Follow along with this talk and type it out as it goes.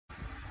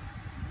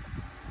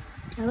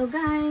Hello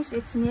guys,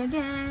 it's me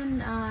again.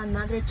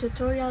 Another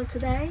tutorial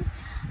today.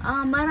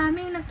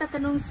 Maraming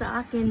nagtatanong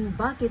sa akin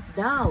bakit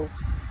daw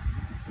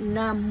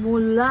na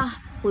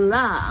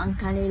pula ang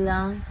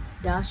kanilang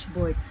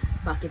dashboard.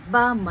 Bakit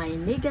ba may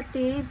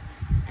negative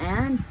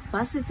and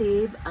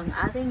positive ang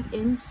ating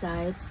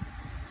insights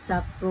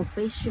sa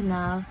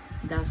professional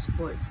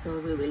dashboard?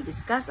 So we will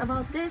discuss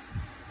about this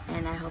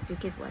and I hope you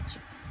keep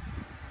watching.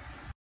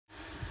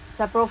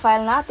 Sa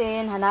profile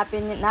natin,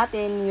 hanapin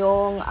natin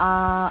yung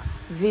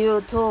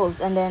view tools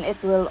and then it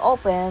will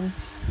open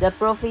the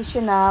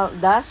professional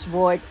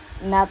dashboard,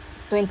 not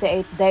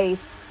 28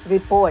 days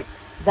report.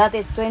 That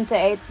is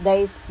 28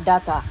 days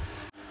data.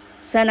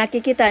 Sa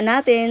nakikita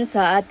natin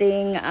sa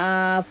ating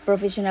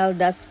professional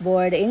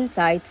dashboard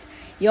insights,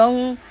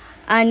 yung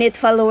net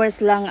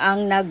followers lang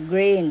ang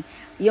nag-green.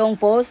 Yung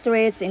post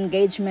rates,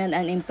 engagement,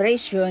 and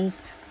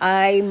impressions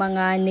ay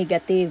mga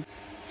negative.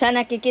 Sa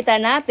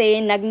nakikita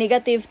natin,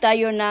 nag-negative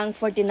tayo ng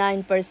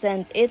 49%.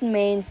 It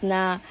means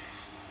na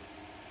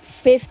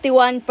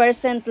 51%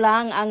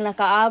 lang ang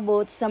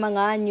nakaabot sa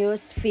mga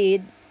news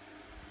feed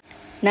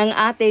ng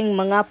ating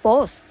mga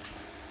post.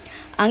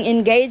 Ang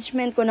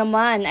engagement ko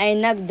naman ay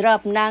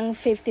nag-drop ng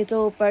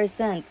 52%.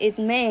 It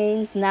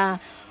means na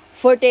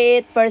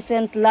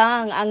 48%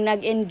 lang ang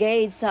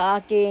nag-engage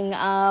sa aking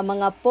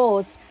mga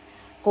posts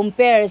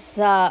compare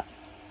sa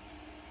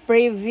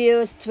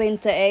previous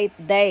 28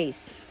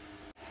 days.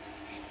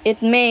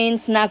 It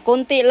means na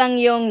konti lang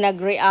yung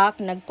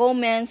nag-react,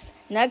 nag-comments,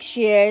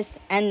 nag-shares,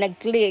 and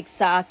nag-click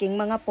sa aking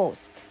mga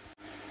post.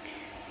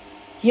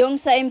 Yung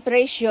sa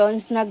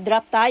impressions,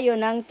 nag-drop tayo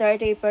ng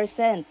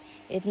 30%.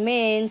 It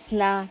means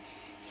na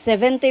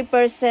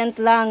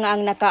 70% lang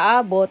ang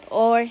nakaabot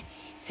or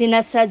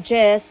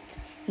sinasuggest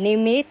ni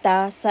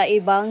Meta sa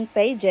ibang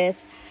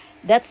pages.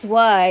 That's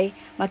why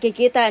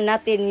makikita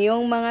natin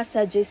yung mga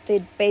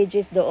suggested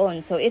pages doon.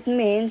 So it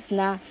means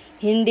na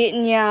hindi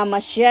niya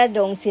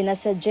masyadong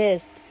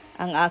sinasuggest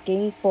ang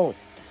aking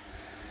post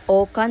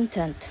o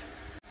content.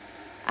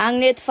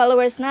 Ang net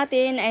followers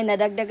natin ay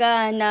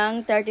nadagdagan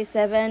ng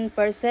 37%.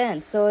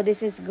 So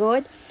this is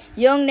good.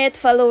 Yung net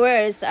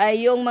followers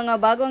ay yung mga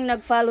bagong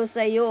nag-follow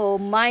sa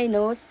iyo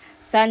minus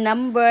sa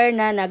number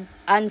na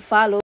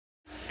nag-unfollow.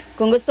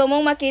 Kung gusto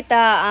mong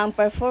makita ang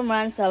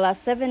performance sa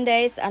last 7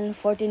 days and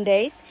 14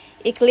 days,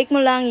 i-click mo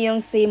lang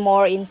yung see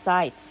more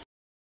insights.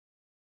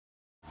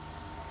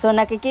 So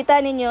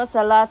nakikita ninyo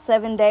sa last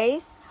 7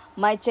 days,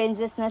 may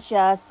changes na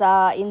siya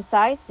sa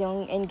insights,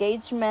 yung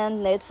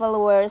engagement, net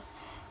followers,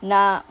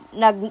 na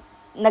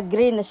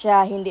nag-green na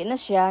siya, hindi na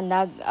siya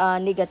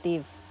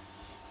nag-negative.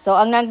 So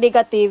ang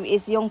nag-negative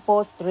is yung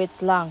post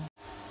rates lang.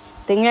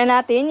 Tingnan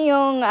natin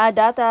yung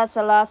data sa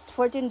last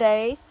 14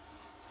 days.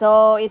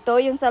 So,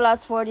 ito yung sa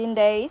last 14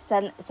 days,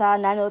 sa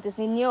na-notice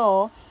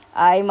ninyo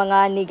ay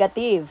mga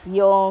negative.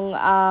 Yung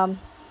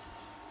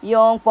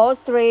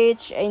post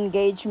reach,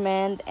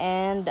 engagement,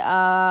 and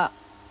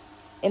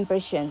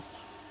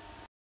impressions.